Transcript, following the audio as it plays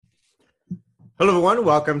Hello, everyone.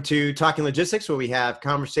 Welcome to Talking Logistics, where we have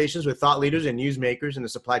conversations with thought leaders and newsmakers in the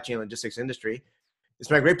supply chain logistics industry. It's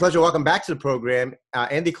my great pleasure to welcome back to the program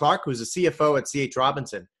Andy Clark, who's the CFO at C.H.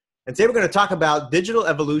 Robinson. And today we're going to talk about digital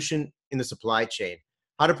evolution in the supply chain,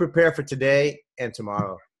 how to prepare for today and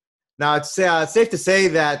tomorrow. Now, it's safe to say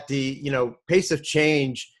that the pace of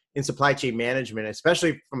change in supply chain management,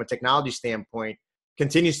 especially from a technology standpoint,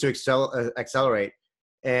 continues to accelerate.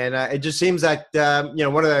 And it just seems that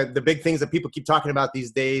one of the big things that people keep talking about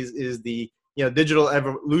these days is the digital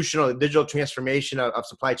evolution or the digital transformation of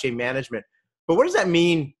supply chain management. But what does that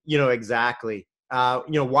mean exactly?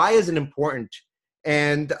 Why is it important?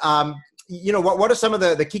 And what are some of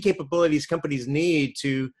the key capabilities companies need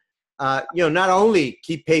to not only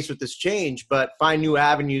keep pace with this change, but find new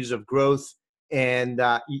avenues of growth and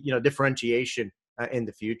differentiation in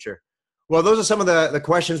the future? Well, those are some of the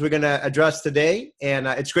questions we're going to address today. And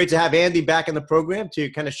it's great to have Andy back in the program to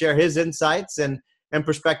kind of share his insights and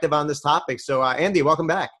perspective on this topic. So, Andy, welcome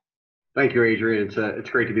back. Thank you, Adrian. It's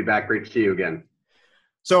great to be back. Great to see you again.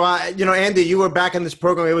 So, Andy, you were back in this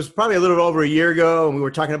program. It was probably a little over a year ago. And we were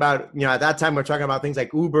talking about, at that time, we were talking about things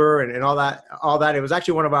like Uber and all that. It was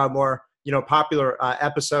actually one of our more, popular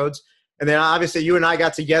episodes. And then obviously you and I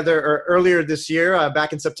got together earlier this year,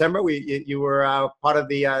 back in September. You were part of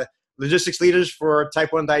the logistics leaders for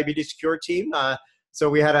Type 1 Diabetes Cure team. So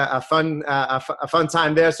we had a fun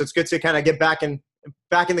time there. So it's good to kind of get back in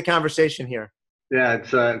the conversation here. Yeah,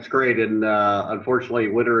 it's great. And unfortunately,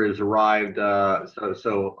 winter has arrived.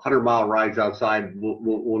 So 100-mile rides outside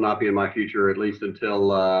will not be in my future, at least until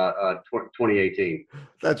 2018.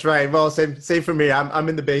 That's right. Well, same for me. I'm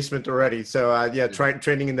in the basement already. So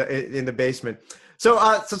training in the basement. So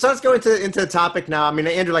let's go into the topic now. I mean,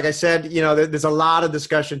 Andrew, like I said, there's a lot of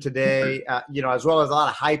discussion today, as well as a lot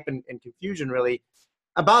of hype and confusion, really,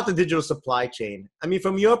 about the digital supply chain. I mean,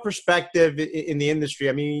 from your perspective in the industry,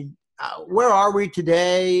 I mean, where are we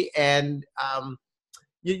today, and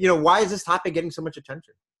why is this topic getting so much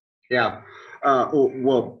attention? Yeah. You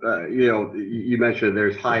mentioned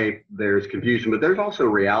there's hype, there's confusion, but there's also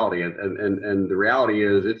reality, and the reality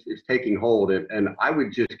is it's taking hold. And I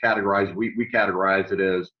would just categorize, we categorize it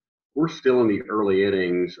as we're still in the early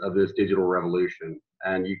innings of this digital revolution.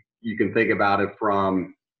 And you can think about it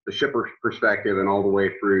from the shipper perspective and all the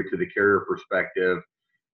way through to the carrier perspective,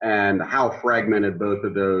 and how fragmented both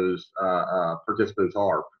of those participants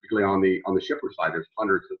are, particularly on the shipper side. There's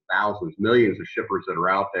hundreds of thousands, millions of shippers that are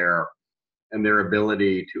out there, and their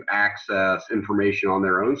ability to access information on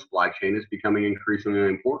their own supply chain is becoming increasingly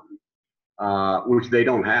important, which they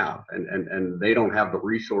don't have, and they don't have the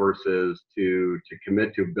resources to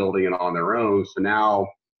commit to building it on their own. So now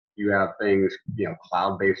you have things,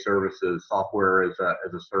 cloud-based services, software as a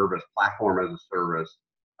service, platform as a service,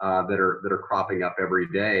 that are cropping up every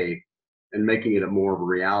day and making it more of a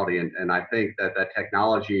reality. And I think that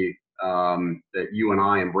technology that you and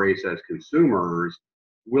I embrace as consumers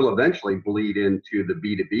will eventually bleed into the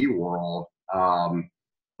B2B world.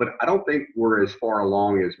 But I don't think we're as far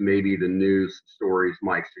along as maybe the news stories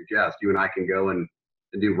might suggest. You and I can go and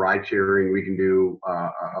do ride sharing. We can do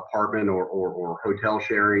apartment or hotel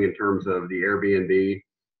sharing in terms of the Airbnb.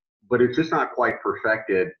 But it's just not quite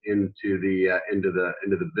perfected into the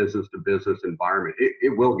business to business environment.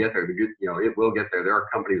 It will get there. It will get there. There are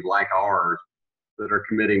companies like ours that are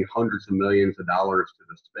committing hundreds of millions of dollars to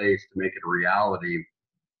the space to make it a reality.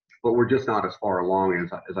 But we're just not as far along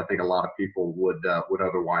as I think a lot of people would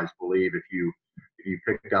otherwise believe. If you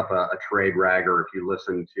picked up a trade rag, or if you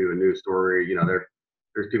listen to a news story,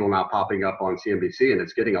 there's people now popping up on CNBC, and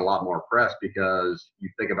it's getting a lot more press because you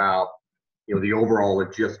think about the overall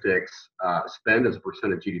logistics spend as a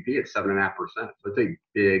percent of GDP, it's 7.5%. So it's a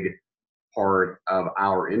big part of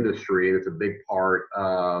our industry, and it's a big part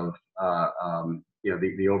of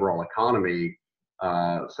the overall economy.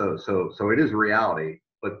 So it is a reality.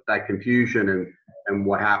 But that confusion and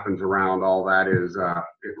what happens around all that is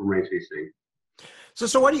it remains to be seen.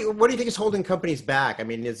 So what do you think is holding companies back? I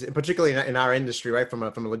mean, is particularly in our industry, right? From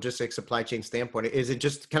a logistics supply chain standpoint, is it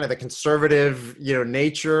just kind of the conservative,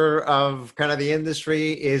 nature of kind of the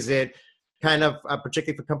industry? Is it kind of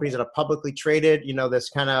particularly for companies that are publicly traded,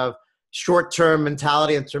 this kind of short-term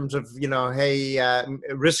mentality in terms of,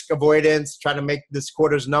 risk avoidance, trying to make this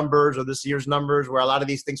quarter's numbers or this year's numbers, where a lot of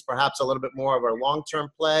these things perhaps a little bit more of a long-term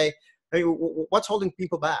play? I mean, what's holding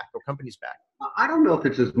people back or companies back? I don't know if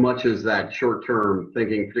it's as much as that short-term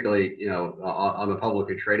thinking, particularly on the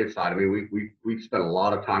publicly traded side. I mean, we've spent a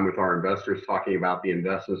lot of time with our investors talking about the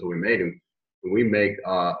investments that we made, and we make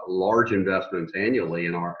large investments annually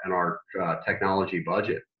in our technology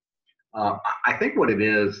budget. I think what it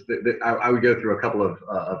is, I would go through a couple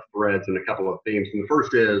of threads and a couple of themes. And the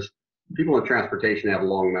first is people in transportation have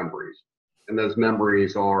long memories. And those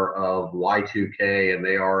memories are of Y2K, and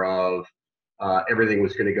they are of everything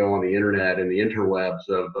was going to go on the internet and the interwebs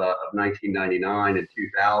of 1999 and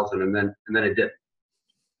 2000, and then it didn't.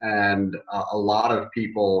 And a lot of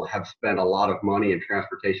people have spent a lot of money in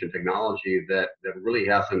transportation technology that really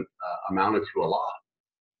hasn't amounted to a lot.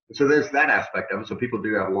 And so there's that aspect of it. So people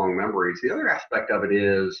do have long memories. The other aspect of it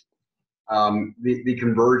is the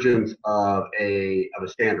convergence of a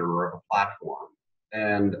standard or of a platform.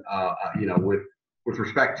 And with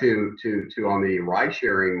respect to on the ride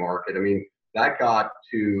sharing market, I mean, that got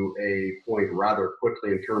to a point rather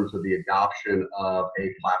quickly in terms of the adoption of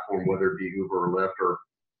a platform, whether it be Uber or Lyft, or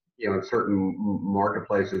in certain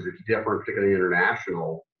marketplaces it's different, particularly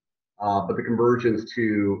international. But the convergence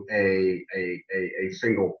to a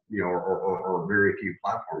single, or very few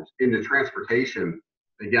platforms into transportation.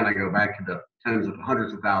 Again, I go back to the tens of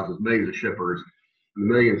hundreds of thousands, millions of shippers, the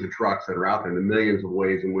millions of trucks that are out there, and the millions of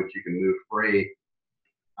ways in which you can move freight.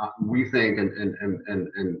 We think, and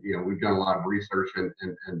we've done a lot of research and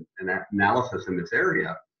analysis in this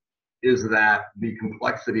area, is that the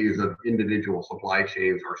complexities of individual supply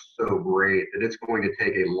chains are so great that it's going to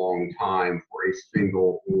take a long time for a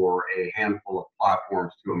single or a handful of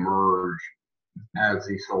platforms to emerge as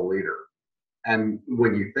the sole leader. And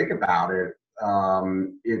when you think about it,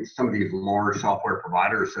 it's some of these large software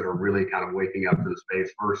providers that are really kind of waking up to the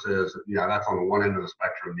space versus, that's on the one end of the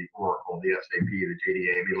spectrum, the Oracle, the SAP, the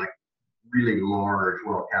JDA, I mean, like really large,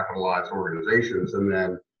 well-capitalized organizations. And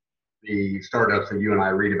then the startups that you and I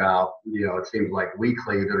read about, it seems like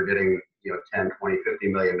weekly they're getting, 10, 20,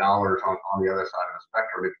 $50 million on the other side of the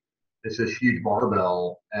spectrum. It's this huge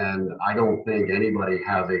barbell, and I don't think anybody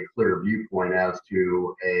has a clear viewpoint as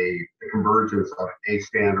to the convergence of a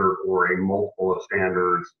standard or a multiple of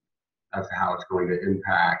standards as to how it's going to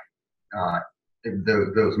impact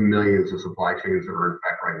those millions of supply chains that are in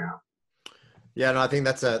effect right now. Yeah, no, I think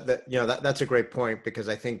that's a great point, because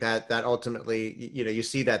I think that ultimately, you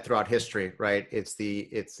see that throughout history, right? It's the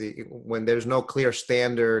when there's no clear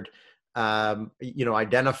standard,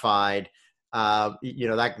 identified,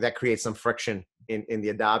 that creates some friction in the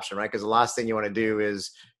adoption, right? Because the last thing you want to do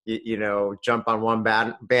is, jump on one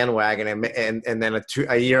bandwagon and then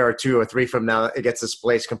a year or two or three from now, it gets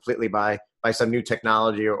displaced completely by some new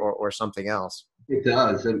technology or something else. It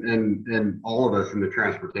does, and all of us in the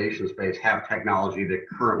transportation space have technology that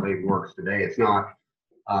currently works today. It's not,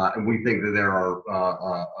 and we think that there are,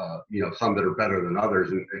 some that are better than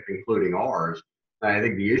others, including ours. And I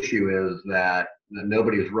think the issue is that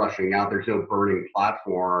nobody's rushing out. There's no burning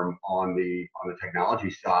platform on the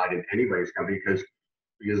technology side in anybody's company, because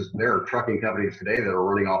there are trucking companies today that are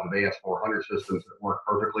running off of AS400 systems that work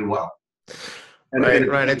perfectly well. And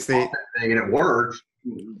right. It's the thing, and it works.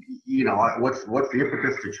 What's the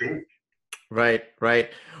impetus to change? Right.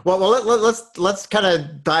 Well, let's kind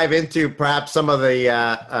of dive into perhaps some of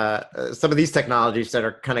these technologies that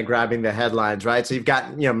are kind of grabbing the headlines, right? So you've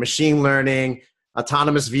got machine learning,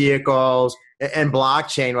 autonomous vehicles, and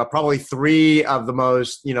blockchain. Well, probably three of the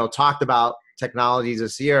most talked about technologies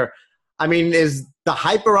this year. I mean, is the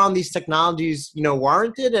hype around these technologies,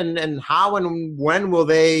 warranted, and how and when will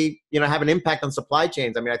they, have an impact on supply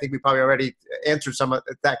chains? I mean, I think we probably already answered some of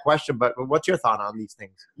that question, but what's your thought on these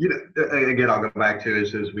things? Again, I'll go back to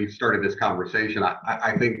as we started this conversation.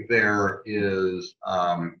 I think there is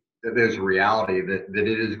there's a reality that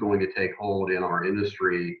it is going to take hold in our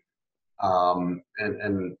industry, and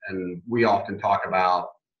we often talk about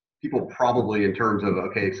people probably in terms of,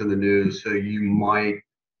 okay, it's in the news, so you might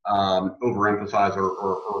overemphasize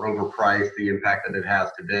or overprice the impact that it has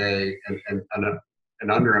today, and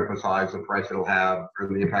underemphasize the price it'll have or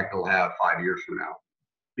the impact it'll have 5 years from now.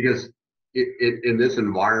 Because it in this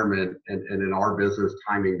environment and in our business,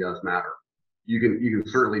 timing does matter. You can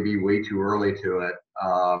certainly be way too early to it,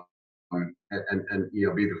 and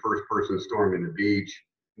be the first person storming the beach.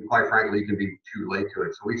 And quite frankly, you can be too late to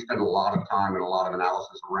it. So we spend a lot of time and a lot of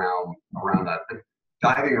analysis around that. But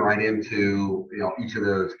diving right into each of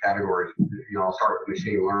those categories, I'll start with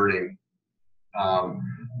machine learning. From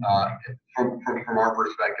our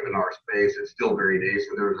perspective in our space, it's still very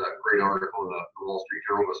nascent. There was a great article in the Wall Street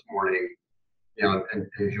Journal this morning. And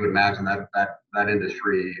as you would imagine, that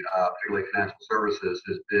industry, particularly financial services,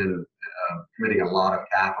 has been committing a lot of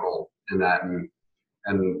capital in that.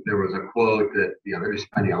 And there was a quote that they're just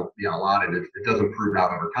spending a lot, and it doesn't prove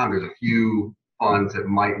out over time. There's a few funds that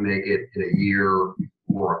might make it in a year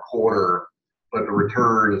or a quarter, but the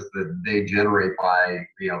returns that they generate by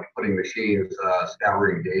putting machines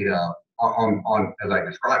scouring data as I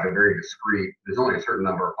described, a very discrete, there's only a certain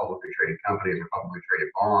number of publicly traded companies or publicly traded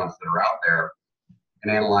bonds that are out there,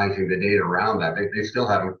 and analyzing the data around that, they still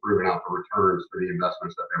haven't proven out the returns for the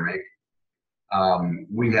investments that they're making.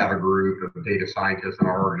 We have a group of data scientists in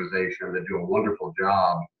our organization that do a wonderful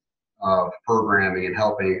job of programming and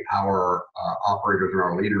helping our operators and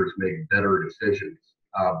our leaders make better decisions.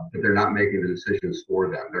 But they're not making the decisions for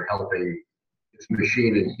them. They're helping. It's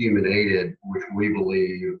machine and human aided, which we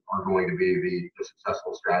believe are going to be the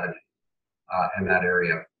successful strategy in that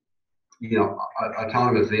area. You know,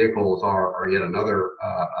 autonomous vehicles are yet another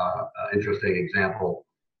interesting example.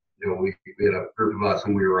 You know, we had a group of us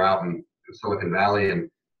and we were out in Silicon Valley, and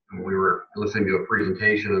we were listening to a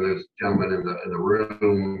presentation, and this gentleman in the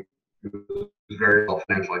room who was very well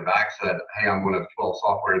financially backed said, "Hey, I'm one of 12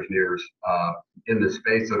 software engineers in this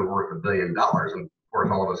space that are worth $1 billion." And of course,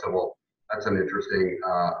 all of us said, "Well, that's an interesting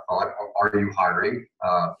thought. Are you hiring?"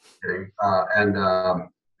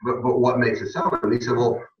 But what makes it so? And he said,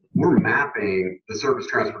 "Well, we're mapping the surface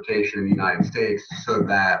transportation in the United States so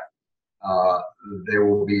that there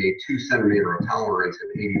will be a 2 centimeter of tolerance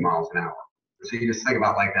at 80 miles an hour." So you just think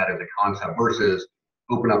about like that as a concept versus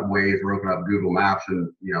open up Waze or open up Google Maps,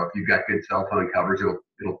 and you know, if you've got good cell phone coverage,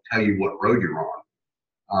 it'll tell you what road you're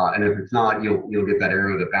on. And if it's not, you'll get that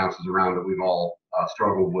arrow that bounces around that we've all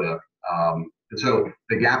struggled with. And so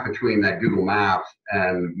the gap between that Google Maps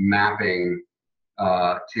and mapping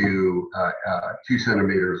to 2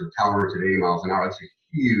 centimeters of tolerance at 80 miles an hour, that's a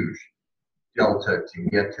huge delta to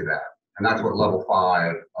get to that. And that's what level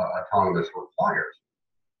 5 autonomous requires.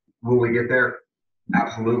 Will we get there?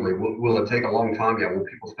 Absolutely. Will it take a long time? Yeah. Will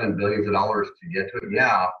people spend billions of dollars to get to it?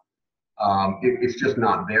 Yeah. It's just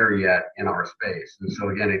not there yet in our space. And so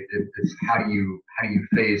again, it's how do you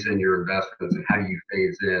phase in your investments, and how do you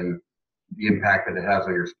phase in the impact that it has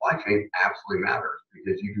on your supply chain? Absolutely matters,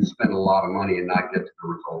 because you can spend a lot of money and not get to the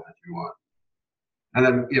result that you want. And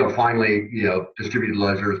then, you know, finally, you know, distributed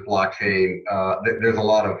ledgers, blockchain. There's a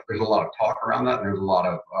lot of talk around that. And there's a lot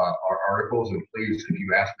of articles. And please, if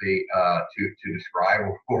you ask me to describe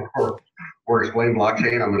or explain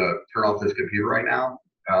blockchain, I'm going to turn off this computer right now.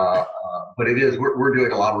 But we're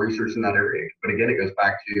doing a lot of research in that area. But again, it goes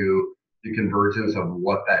back to the convergence of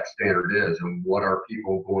what that standard is and what are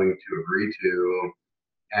people going to agree to.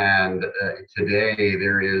 And today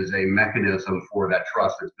there is a mechanism for that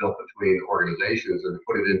trust that's built between organizations, and to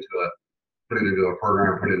put it into a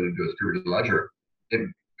program, put it into a distributed ledger, it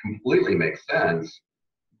completely makes sense.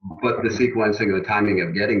 But the sequencing and the timing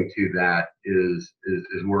of getting to that is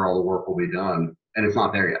where all the work will be done, and it's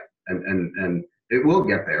not there yet. And it will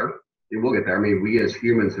get there. It will get there. I mean, we as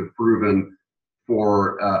humans have proven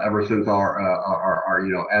for ever since our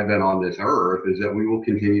advent on this earth is that we will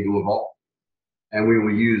continue to evolve. And we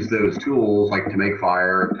will use those tools like to make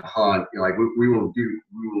fire, to hunt. You know, like we will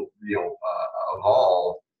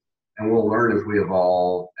evolve, and we'll learn as we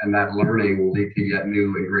evolve, and that learning will lead to yet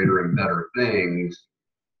new and greater and better things.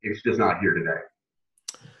 It's just not here today.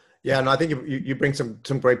 Yeah, no, I think you bring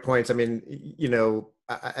some great points. I mean, you know,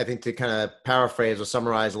 I think to kind of paraphrase or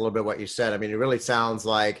summarize a little bit what you said, I mean, it really sounds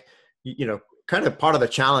like, you know, kind of part of the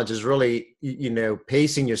challenge is really, you know,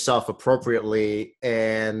 pacing yourself appropriately,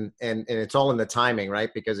 and it's all in the timing, right?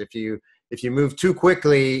 Because if you move too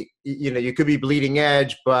quickly, you know, you could be bleeding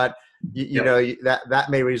edge, but you know, that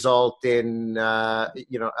may result in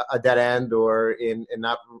you know, a dead end, or in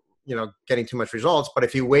not, you know, getting too much results. But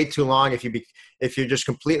if you wait too long, if you're just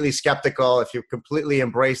completely skeptical, if you completely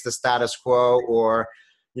embrace the status quo, or,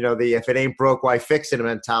 you know, the if it ain't broke, why fix it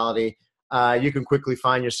mentality, you can quickly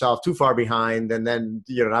find yourself too far behind, and then,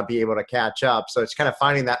 you know, not be able to catch up. So it's kind of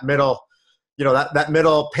finding that middle, you know, that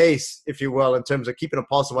middle pace, if you will, in terms of keeping a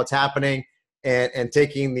pulse of what's happening, and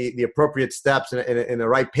taking the appropriate steps in the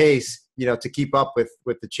right pace, you know, to keep up with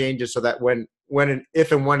the changes, so that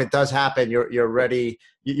if and when it does happen, you're ready,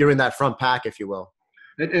 you're in that front pack, if you will.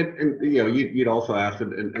 And you know, you'd also asked,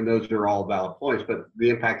 and those are all valid points, but the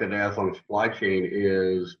impact that it has on the supply chain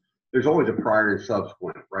is, there's always a prior and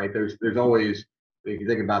subsequent, right? There's always, if you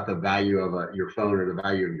think about the value of your phone or the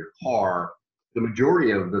value of your car, the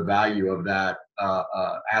majority of the value of that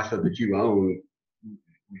asset that you own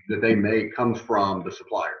that they make comes from the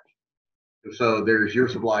suppliers. And so there's your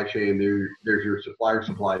supply chain, there's your supplier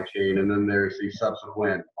supply chain, and then there's the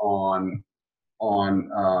subsequent on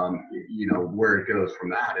you know, where it goes from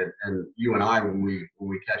that. And you and I, when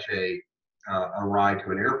we catch a ride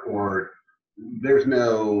to an airport, there's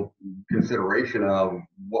no consideration of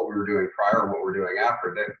what we were doing prior or what we're doing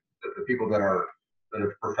after. The people that have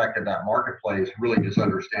perfected that marketplace really just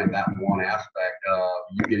understand that one aspect of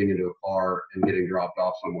you getting into a car and getting dropped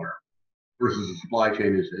off somewhere. versus the supply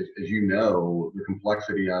chain, as you know, the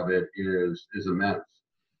complexity of it is immense.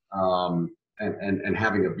 And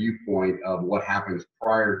having a viewpoint of what happens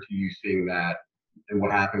prior to you seeing that and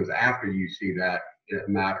what happens after you see that, it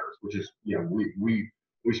matters, which is, we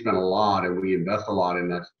spend a lot and we invest a lot in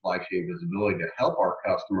that supply chain visibility to help our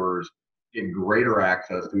customers get greater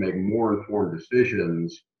access to make more informed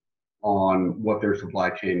decisions on what their supply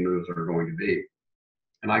chain moves are going to be.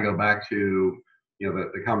 And I go back to,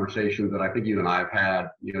 the conversations that I think you and I have had,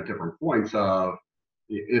 different points of,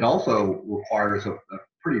 it also requires a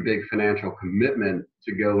pretty big financial commitment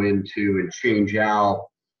to go into and change out,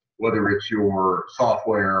 whether it's your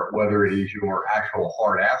software, whether it is your actual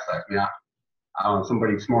hard assets.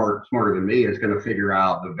 Somebody smarter than me is going to figure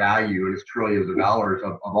out the value, and it's trillions of dollars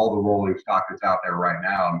of all the rolling stock that's out there right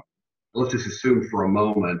now. Let's just assume for a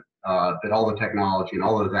moment that all the technology and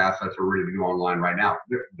all those assets are ready to go online right now.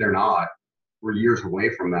 They're not. We're years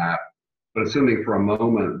away from that. But assuming for a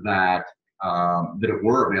moment that it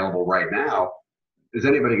were available right now, is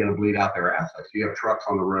anybody going to bleed out their assets? You have trucks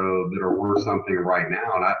on the road that are worth something right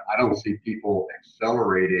now, and I don't see people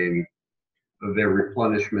accelerating their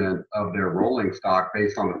replenishment of their rolling stock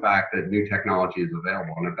based on the fact that new technology is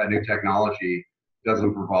available. And if that new technology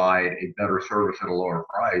doesn't provide a better service at a lower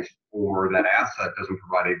price, or that asset doesn't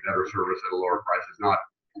provide a better service at a lower price, it's not,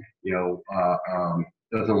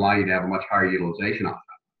 doesn't allow you to have a much higher utilization of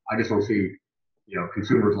it. I just don't see,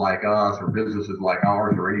 consumers like us or businesses like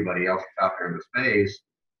ours or anybody else that's out there in the space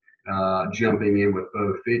jumping in with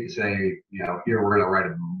both feet to say, here we're going to write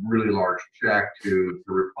a really large check to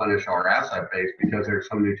replenish our asset base because there's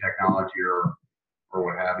some new technology or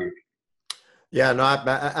what have you. Yeah, no,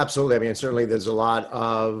 absolutely. I mean, certainly there's a lot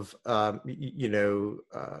of,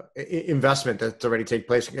 investment that's already taken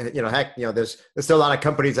place. There's still a lot of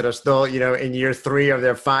companies that are still, in year 3 of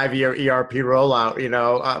their 5-year ERP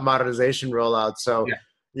rollout, modernization rollout. So, yeah.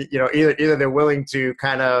 Either they're willing to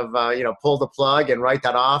kind of, pull the plug and write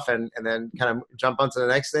that off and then kind of jump onto the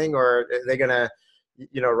next thing, or they're going to,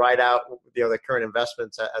 ride out, the current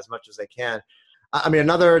investments as much as they can. I mean,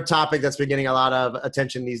 another topic that's been getting a lot of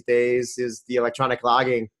attention these days is the electronic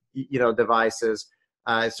logging, devices.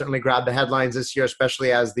 It certainly grabbed the headlines this year,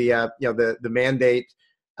 especially as the mandate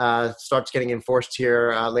starts getting enforced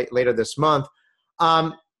here later this month.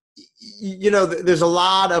 There's a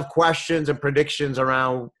lot of questions and predictions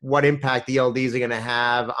around what impact ELDs are going to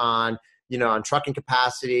have on trucking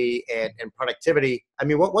capacity and productivity. I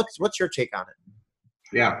mean, what's your take on it?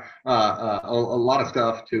 Yeah, a lot of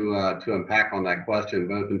stuff to unpack on that question,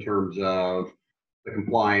 both in terms of the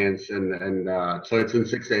compliance and so it's in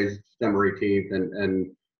 6 days, December 18th,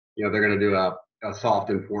 and they're going to do a soft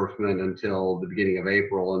enforcement until the beginning of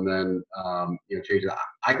April, and then change it.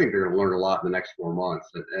 I think they're going to learn a lot in the next 4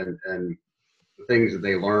 months, and the things that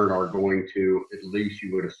they learn are going to, at least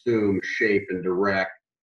you would assume, shape and direct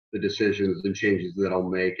the decisions and changes that I'll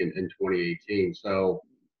make in 2018. So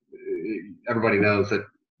everybody knows that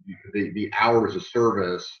the hours of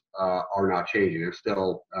service are not changing. There's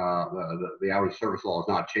still the hours of service law is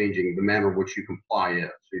not changing. The manner in which you comply is.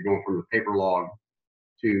 So you're going from the paper log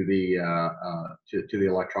to the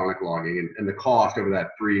electronic logging, and the cost over that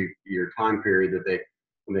 3-year time period that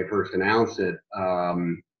when they first announced it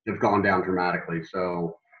have gone down dramatically.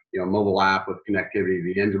 So mobile app with connectivity,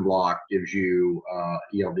 the engine block gives you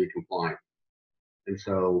ELD compliant, and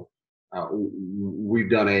so. We've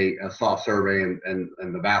done a soft survey, and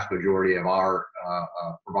the vast majority of our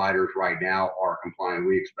providers right now are compliant.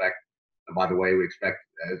 We expect, by the way,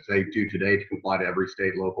 as they do today, to comply to every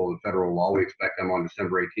state, local, and federal law. We expect them on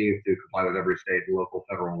December 18th to comply with every state and local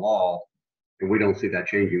federal law, and we don't see that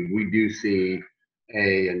changing. We do see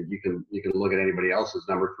and you can look at anybody else's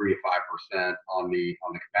number, 3 to 5% on the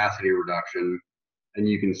capacity reduction. And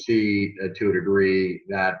you can see to a degree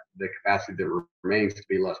that the capacity that remains to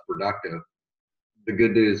be less productive. The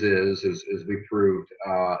good news is we proved,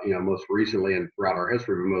 most recently and throughout our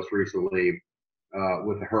history, but most recently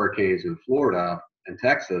with the hurricanes in Florida and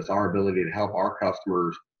Texas, our ability to help our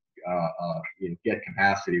customers get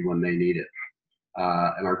capacity when they need it.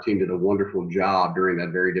 And our team did a wonderful job during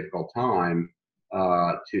that very difficult time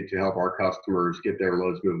to help our customers get their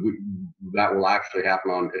loads moved. That will actually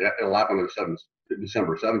happen it'll happen on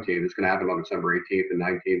December 17th. It's going to happen on December 18th and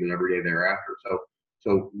 19th and every day thereafter.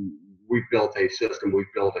 So we've built a system,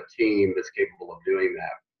 we've built a team that's capable of doing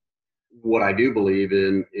that. What I do believe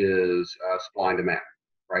in is supply and demand,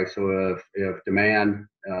 right? So if demand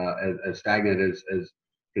as stagnant as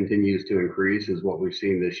continues to increase as what we've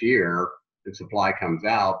seen this year, and supply comes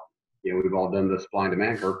out, we've all done the supply and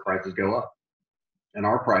demand curve, prices go up. And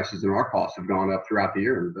our prices and our costs have gone up throughout the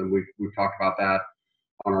year. And we've talked about that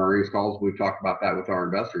on our earnings calls, we've talked about that with our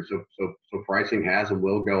investors. So pricing has and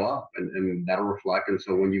will go up, and that'll reflect. And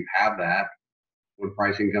so when you have that, when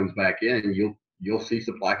pricing comes back in, you'll see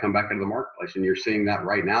supply come back into the marketplace, and you're seeing that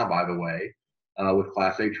right now, by the way, with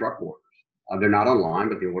Class 8 truck orders. They're not online,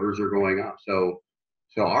 but the orders are going up. So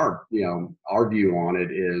our view on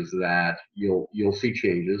it is that you'll see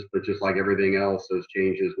changes, but just like everything else, those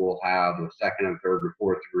changes will have a second and third or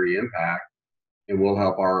fourth degree impact, and we'll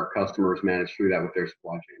help our customers manage through that with their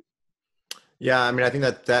supply chains. Yeah, I mean, I think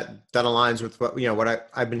that aligns with what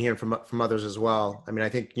I've been hearing from others as well. I mean, I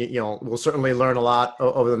think we'll certainly learn a lot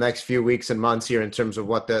over the next few weeks and months here in terms of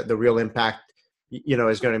what the real impact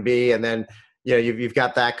is going to be, and then you've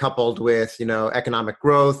got that coupled with economic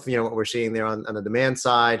growth, what we're seeing there on the demand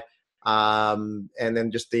side, and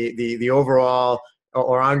then just the overall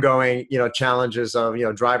or ongoing challenges of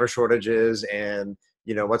driver shortages and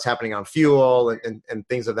what's happening on fuel and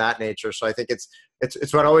things of that nature. So I think it's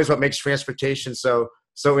what makes transportation so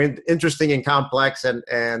interesting and complex, and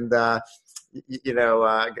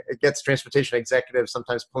it gets transportation executives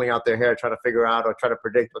sometimes pulling out their hair trying to figure out or try to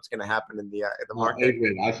predict what's going to happen in the market.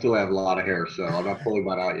 Adrian, I still have a lot of hair, so I'm not pulling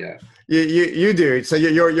that out yet. You do. So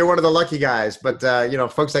you're one of the lucky guys, but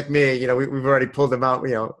folks like me, we've already pulled them out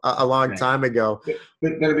a long time ago. But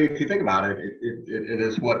I mean, if you think about it, it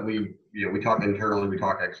is what we talk internally, we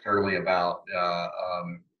talk externally about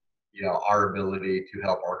our ability to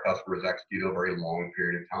help our customers execute over a long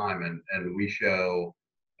period of time, and we show,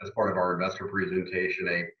 as part of our investor presentation,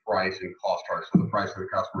 a price and cost chart. So the price of the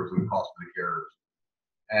customers and the cost of the carriers.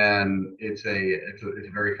 And it's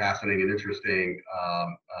a very fascinating and interesting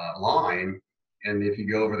line. And if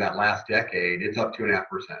you go over that last decade, it's up 2.5%,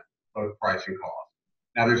 both price and cost.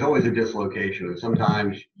 Now there's always a dislocation, and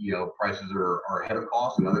sometimes prices are ahead of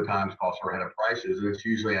costs, and other times costs are ahead of prices. And it's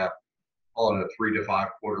usually call it a 3 to 5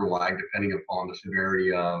 quarter lag, depending upon the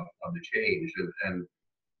severity of the change. And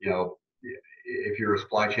if you're a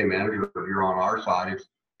supply chain manager, if you're on our side,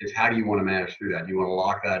 it's how do you want to manage through that? Do you want to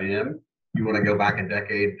lock that in? You want to go back a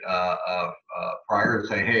decade prior and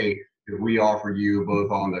say, hey, if we offer you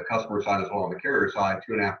both on the customer side as well on the carrier side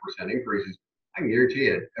 2.5% increases, I can guarantee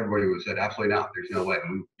it, everybody would have said, absolutely not. There's no way.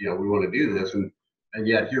 We want to do this, and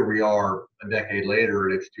yet here we are a decade later,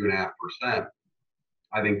 and it's 2.5%.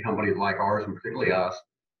 I think companies like ours, and particularly us,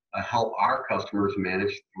 help our customers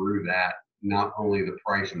manage through that. Not only the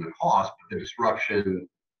price and the cost, but the disruption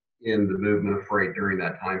in the movement of freight during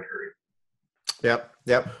that time period.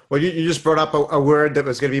 Yep. Well, you just brought up a word that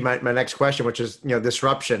was going to be my next question, which is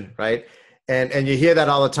disruption, right? And you hear that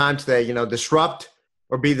all the time today. Disrupt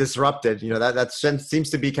or be disrupted. That seems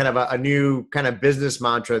to be kind of a new kind of business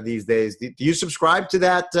mantra these days. Do you subscribe to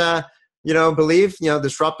that? Belief?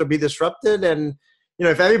 Disrupt or be disrupted. And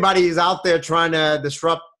if everybody is out there trying to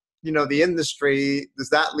disrupt the industry, does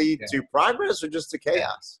that lead to progress or just to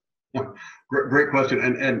chaos? Yeah. Great question,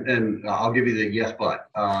 and I'll give you the yes, but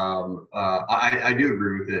I do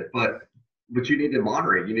agree with it, but you need to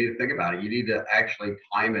moderate. You need to think about it. You need to actually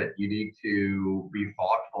time it. You need to be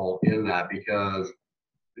thoughtful in that, because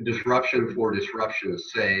disruption for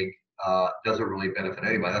disruption's sake doesn't really benefit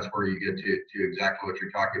anybody. That's where you get to exactly what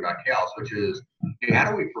you're talking about, chaos, which is, hey,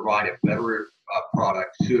 how do we provide a better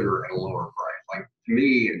product sooner at a lower price? Like, to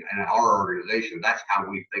me and our organization, that's how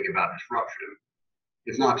we think about disruption.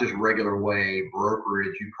 It's not just regular way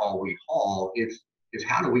brokerage, you call, we haul. It's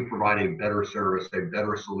how do we provide a better service, a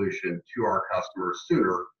better solution to our customers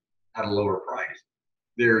sooner at a lower price?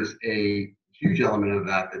 There's a huge element of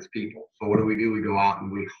that that's people. So what do? We go out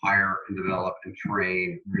and we hire and develop and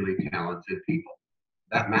train really talented people.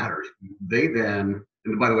 That matters. They then,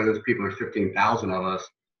 and by the way, those people, there's 15,000 of us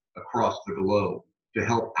across the globe to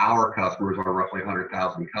help our customers, our roughly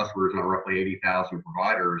 100,000 customers and our roughly 80,000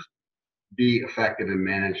 providers, be effective in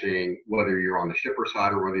managing, whether you're on the shipper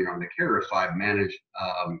side or whether you're on the carrier side, manage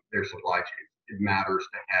their supply chain. It matters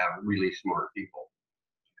to have really smart people.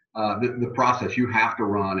 The process, you have to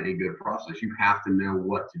run a good process. You have to know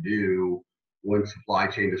what to do when supply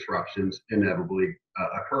chain disruptions inevitably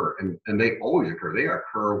occur. And they always occur. They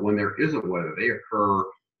occur when there isn't weather. They occur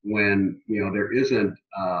when there isn't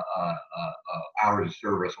hours of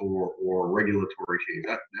service or regulatory change.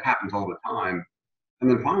 That happens all the time. And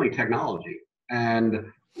then finally, technology.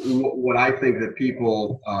 And what I think that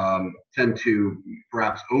people tend to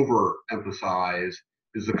perhaps overemphasize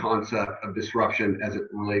is the concept of disruption as it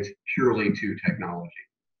relates purely to technology.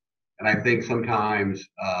 And I think sometimes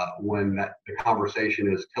when the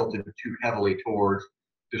conversation is tilted too heavily towards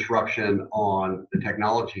disruption on the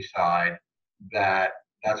technology side,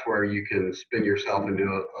 that's where you can spin yourself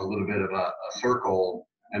into a little bit of a circle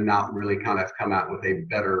and not really kind of come out with a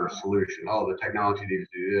better solution. Oh, the technology needs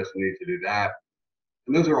to do this and needs to do that.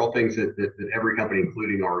 And those are all things that every company,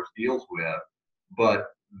 including ours, deals with. But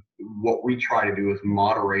what we try to do is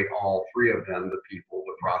moderate all three of them, the people,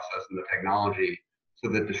 the process, and the technology, so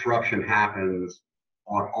that disruption happens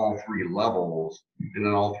on all three levels and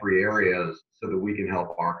in all three areas, so that we can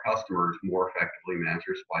help our customers more effectively manage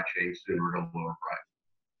their supply chain sooner at a lower price.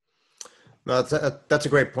 No, that's a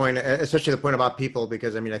great point, especially the point about people,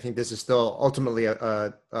 because I mean, I think this is still ultimately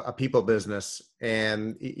a people business.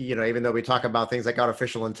 And, even though we talk about things like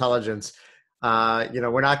artificial intelligence,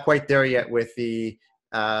 we're not quite there yet with the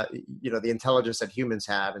intelligence that humans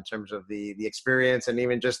have in terms of the experience and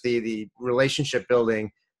even just the relationship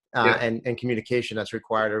building and communication that's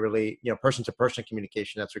required, or really, person to person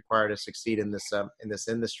communication that's required to succeed in this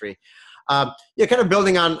industry. Kind of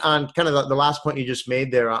building on kind of the last point you just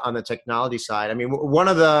made there on the technology side. I mean, one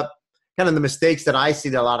of the kind of the mistakes that I see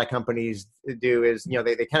that a lot of companies do is,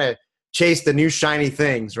 they kind of chase the new shiny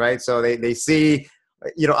things, right? So they see,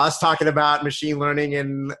 us talking about machine learning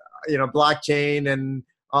and, blockchain and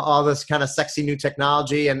all this kind of sexy new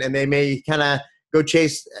technology. And they may kind of go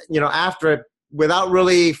chase, after it without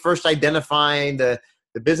really first identifying the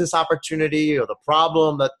business opportunity or the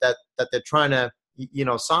problem that they're trying to,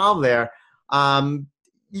 solve there.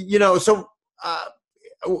 So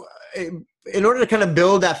in order to kind of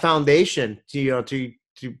build that foundation to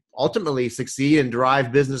ultimately succeed and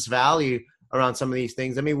drive business value around some of these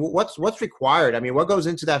things, I mean, what's required? I mean, what goes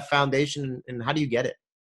into that foundation, and how do you get it?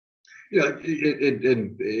 Yeah, it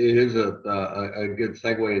is a good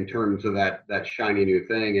segue in terms of that shiny new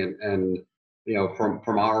thing, and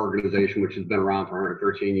from our organization, which has been around for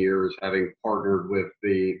 113 years, having partnered with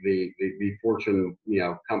the Fortune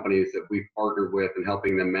companies that we've partnered with and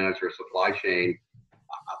helping them manage their supply chain,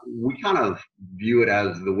 we kind of view it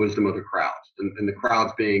as the wisdom of the crowds, and the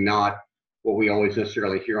crowds being not what we always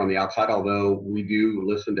necessarily hear on the outside, although we do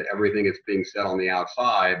listen to everything that's being said on the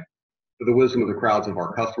outside, but the wisdom of the crowds of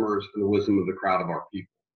our customers and the wisdom of the crowd of our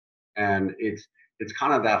people. And it's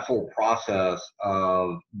kind of that whole process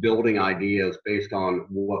of building ideas based on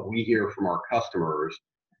what we hear from our customers.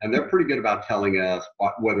 And they're pretty good about telling us,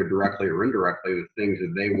 whether directly or indirectly, the things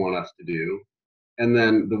that they want us to do. And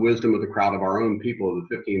then the wisdom of the crowd of our own people,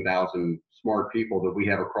 the 15,000 smart people that we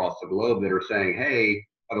have across the globe that are saying, hey,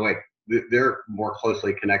 by the way, they're more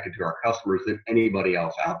closely connected to our customers than anybody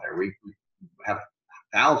else out there. We have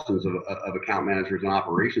thousands of account managers and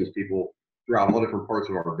operations people throughout all different parts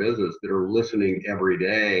of our business that are listening every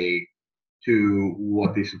day to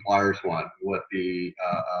what the suppliers want, what the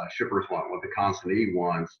shippers want, what the consignee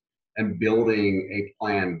wants, and building a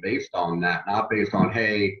plan based on that, not based on,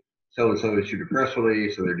 hey, so-and-so issued a press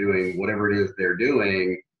release and they're doing whatever it is they're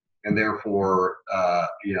doing, and therefore,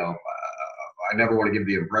 I never want to give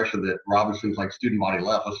the impression that Robinson's like student body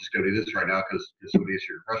left. Let's just go do this right now because somebody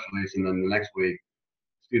issued a press release, and then the next week,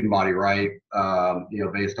 student body right,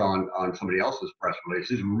 based on somebody else's press release.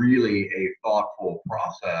 Is really a thoughtful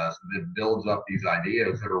process that builds up these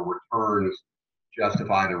ideas that are returns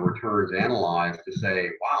justified and returns analyzed to say,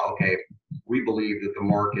 wow, okay, we believe that the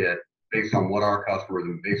market, based on what our customers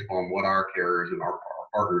and based on what our carriers and our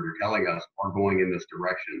partners are telling us, are going in this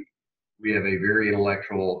direction. We have a very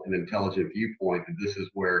intellectual and intelligent viewpoint that this is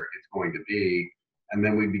where it's going to be. And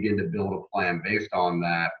then we begin to build a plan based on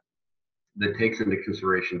that takes into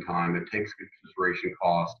consideration time, it takes into consideration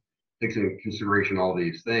cost, takes into consideration all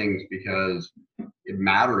these things, because it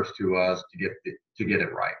matters to us to get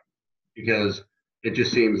it right. Because it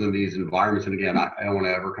just seems in these environments, and again, I don't want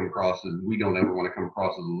to ever come across as, we don't ever want to come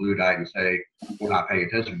across as a Luddite and say we're not paying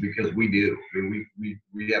attention, because we do. I mean,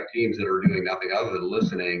 we have teams that are doing nothing other than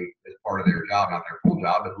listening as part of their job, not their full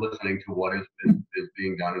job, but listening to what is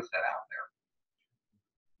being done and set out there.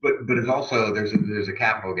 But it's also, there's a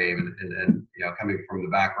capital game, and coming from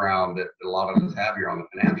the background that a lot of us have here on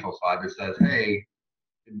the financial side, that says, hey,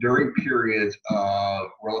 during periods of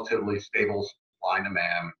relatively stable supply and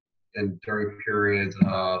demand, and during periods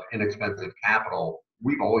of inexpensive capital,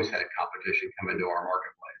 we've always had competition come into our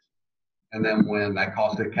marketplace. And then when that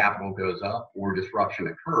cost of capital goes up or disruption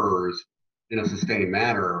occurs in a sustained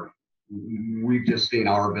manner, we've just seen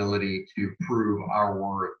our ability to prove our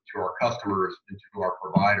worth to our customers and to our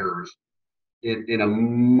providers in a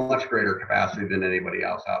much greater capacity than anybody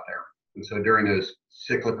else out there. And so during those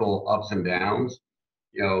cyclical ups and downs,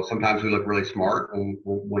 sometimes we look really smart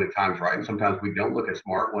when at times right, and sometimes we don't look as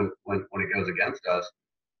smart when it goes against us.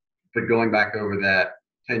 But going back over that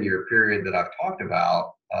 10-year period that I've talked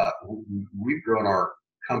about, we've grown our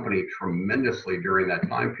company tremendously during that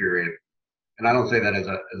time period, And I don't say that as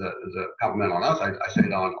a compliment on us. I say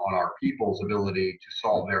it on our people's ability to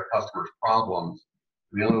solve their customers' problems.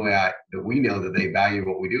 And the only way that we know that they value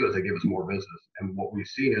what we do is they give us more business. And what we've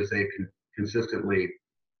seen is they've consistently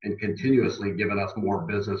and continuously given us more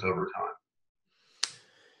business over time.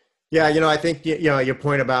 Yeah, I think your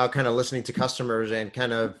point about kind of listening to customers and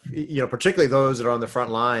kind of particularly those that are on the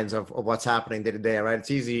front lines of what's happening day to day, right? It's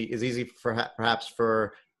easy for perhaps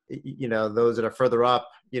for those that are further up,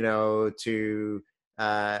 to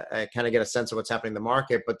kind of get a sense of what's happening in the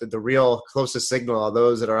market, but the real closest signal are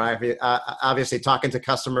those that are obviously talking to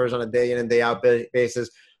customers on a day in and day out basis.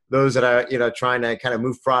 Those that are trying to kind of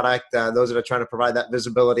move product, those that are trying to provide that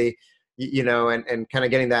visibility. And kind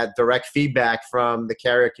of getting that direct feedback from the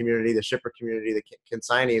carrier community, the shipper community, the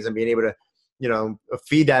consignees, and being able to,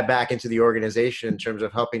 feed that back into the organization in terms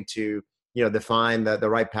of helping to, define the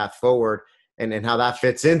right path forward and how that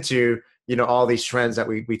fits into, all these trends that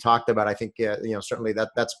we talked about. I think, certainly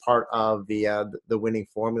that's part of the winning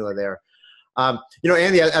formula there.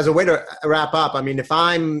 Andy, as a way to wrap up, I mean, if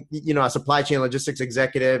I'm, a supply chain logistics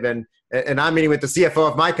executive and I'm meeting with the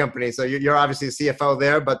CFO of my company, so you're obviously the CFO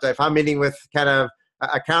there, but if I'm meeting with kind of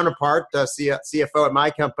a counterpart, CFO at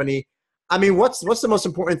my company, I mean, what's the most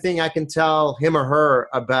important thing I can tell him or her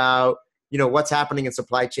about, what's happening in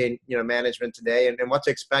supply chain, management today and what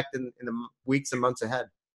to expect in the weeks and months ahead?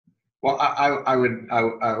 Well, I would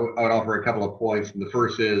offer a couple of points. The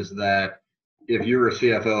first is that if you're a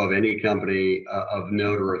CFO of any company of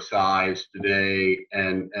note or of size today,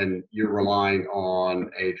 and you're relying on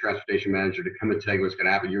a transportation manager to come and tell you what's going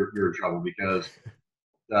to happen, you're in trouble, because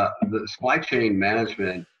the supply chain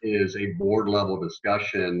management is a board level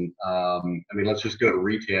discussion. I mean, let's just go to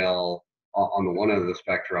retail on the one end of the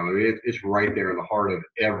spectrum. I mean, it's right there in the heart of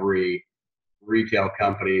every retail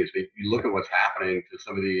company. If you look at what's happening to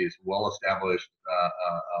some of these well-established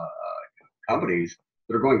companies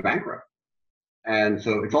that are going bankrupt. And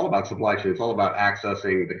so it's all about supply chain. It's all about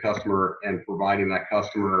accessing the customer and providing that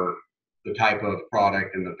customer the type of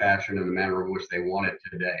product and the fashion and the manner in which they want it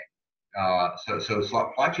today. So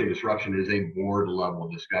supply chain disruption is a board level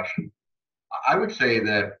discussion. I would say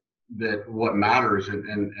that what matters,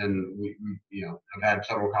 and we have had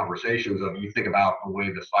several conversations of, you think about the way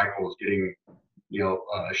the cycle is getting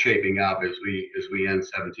shaping up as we end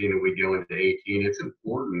 17 and we go into 18. It's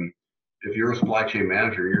important, if you're a supply chain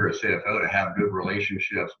manager, you're a CFO, to have good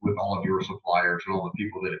relationships with all of your suppliers and all the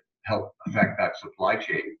people that help affect that supply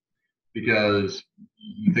chain. Because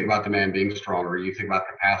you think about demand being stronger, you think about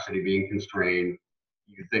capacity being constrained,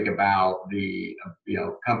 you think about the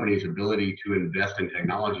company's ability to invest in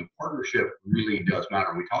technology. Partnership really does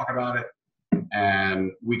matter. We talk about it,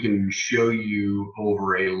 and we can show you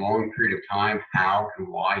over a long period of time how and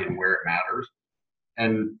why and where it matters.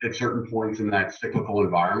 And at certain points in that cyclical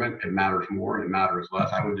environment, it matters more and it matters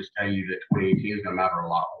less. I would just tell you that 2018 is going to matter a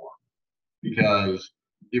lot more, because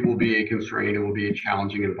it will be a constrained, it will be a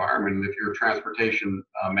challenging environment. And if you're a transportation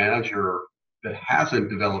manager that hasn't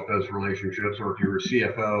developed those relationships, or if you're a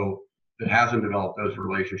CFO that hasn't developed those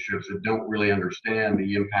relationships, that don't really understand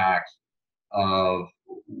the impacts of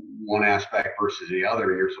one aspect versus the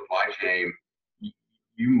other in your supply chain,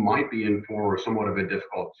 you might be in for somewhat of a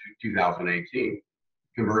difficult 2018.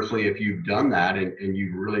 Conversely, if you've done that and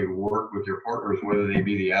you've really worked with your partners, whether they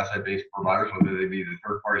be the asset-based providers, whether they be the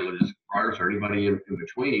third-party logistics providers, or anybody in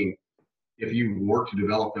between, if you work to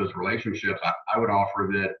develop those relationships, I would offer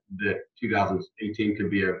that 2018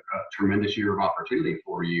 could be a tremendous year of opportunity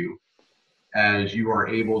for you, as you are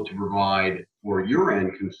able to provide for your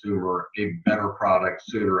end consumer a better product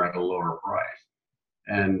sooner at a lower price.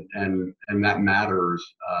 And that matters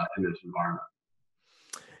in this environment.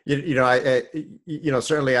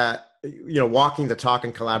 Certainly, walking the talk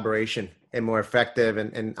and collaboration and more effective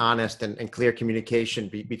and honest and clear communication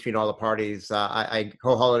between all the parties. I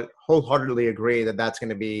wholeheartedly agree that that's going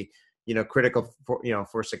to be, critical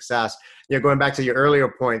for success. Going back to your earlier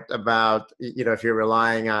point about, if you're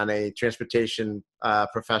relying on a transportation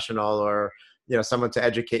professional or, someone to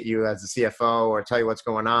educate you as a CFO or tell you what's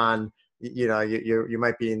going on, you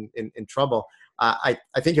might be in trouble. I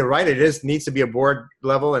think you're right. It needs to be a board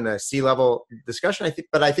level and a C-level discussion.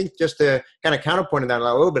 But I think just to kind of counterpoint on that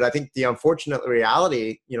a little bit, I think the unfortunate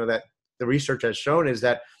reality, that the research has shown is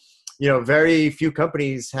that, very few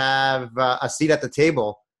companies have a seat at the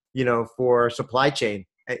table, for supply chain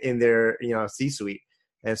in their, C-suite.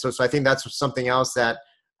 And so I think that's something else that,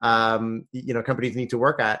 companies need to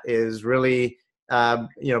work at, is really,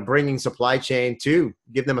 bringing supply chain to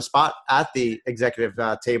give them a spot at the executive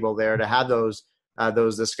table there to have those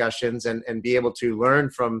discussions and be able to learn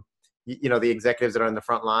from, the executives that are in the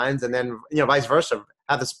front lines, and then, vice versa,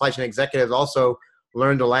 have the supply chain executives also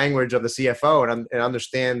learn the language of the CFO and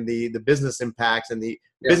understand the business impacts and the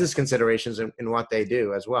business considerations in what they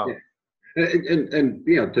do as well. Yeah. And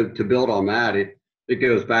to build on that, it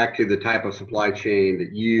goes back to the type of supply chain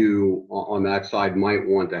that you on that side might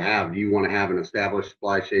want to have. Do you want to have an established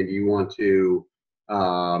supply chain? Do you want to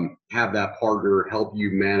have that partner help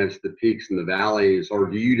you manage the peaks and the valleys, or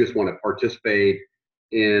do you just want to participate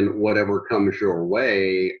in whatever comes your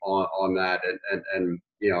way on that? And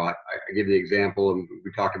I give the example, and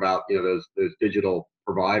we talked about those digital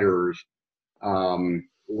providers.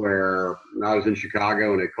 Where I was in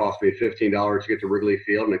Chicago and it cost me $15 to get to Wrigley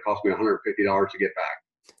Field and it cost me $150 to get back.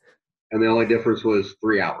 And the only difference was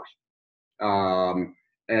 3 hours.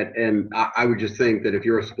 And I would just think that if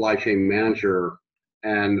you're a supply chain manager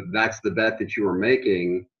and that's the bet that you are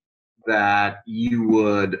making, that you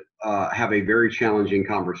would have a very challenging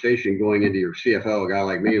conversation going into your CFO. A guy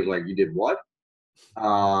like me is like, you did what?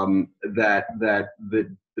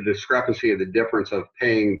 The discrepancy of the difference of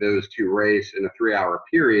paying those two rates in a 3-hour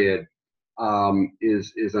period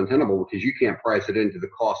is untenable, because you can't price it into the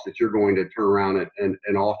cost that you're going to turn around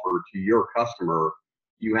and offer to your customer.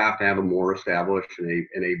 You have to have a more established and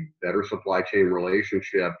a better supply chain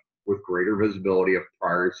relationship with greater visibility of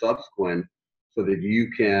prior and subsequent, so that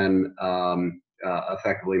you can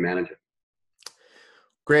effectively manage it.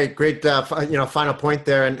 Great, final point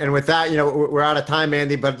there. And with that, we're out of time,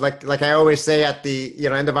 Andy, but like I always say at the,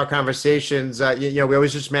 end of our conversations, we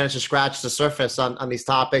always just manage to scratch the surface on these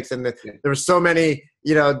topics. And there were so many,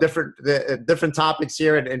 different topics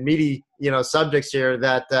here and meaty, subjects here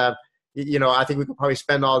that, I think we could probably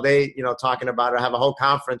spend all day, talking about, or have a whole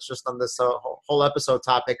conference just on this whole episode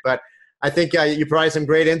topic. But I think you provided some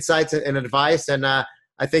great insights and advice. And I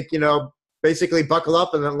think, basically buckle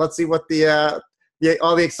up and then let's see what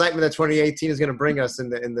all the excitement that 2018 is going to bring us in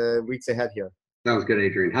the weeks ahead here. Sounds good,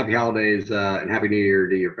 Adrian. Happy holidays and Happy New Year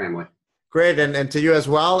to your family. Great, and to you as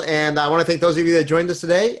well. And I want to thank those of you that joined us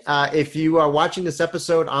today. If you are watching this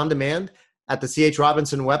episode on demand at the C.H.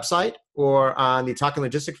 Robinson website or on the Talking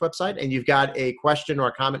Logistics website, and you've got a question or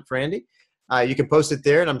a comment for Andy, you can post it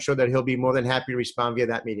there, and I'm sure that he'll be more than happy to respond via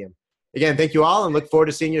that medium. Again, thank you all, and look forward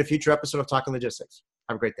to seeing you in a future episode of Talking Logistics.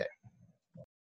 Have a great day.